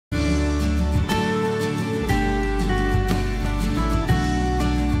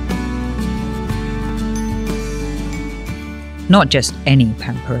Not just any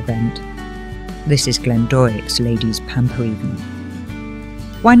Pamper event. This is Glendoick's Ladies' Pamper Evening.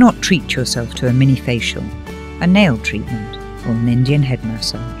 Why not treat yourself to a mini facial, a nail treatment, or an Indian head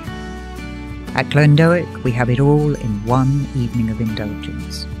massage? At Glendoick, we have it all in one evening of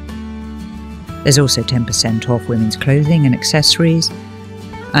indulgence. There's also 10% off women's clothing and accessories,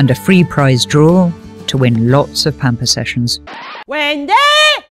 and a free prize draw to win lots of Pamper sessions. Wendy!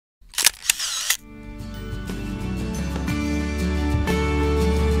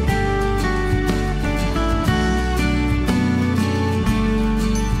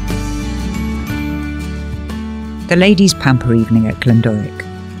 The Ladies' Pamper Evening at Glendoick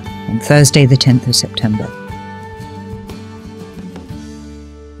on Thursday the 10th of September.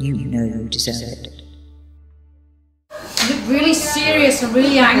 You know you deserve it. You look really serious and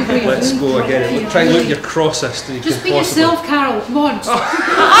really angry. Let's go again. Try and look your crossest. And you just can be possibly... yourself, Carol. Come on.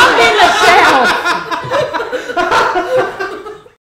 I'll be myself!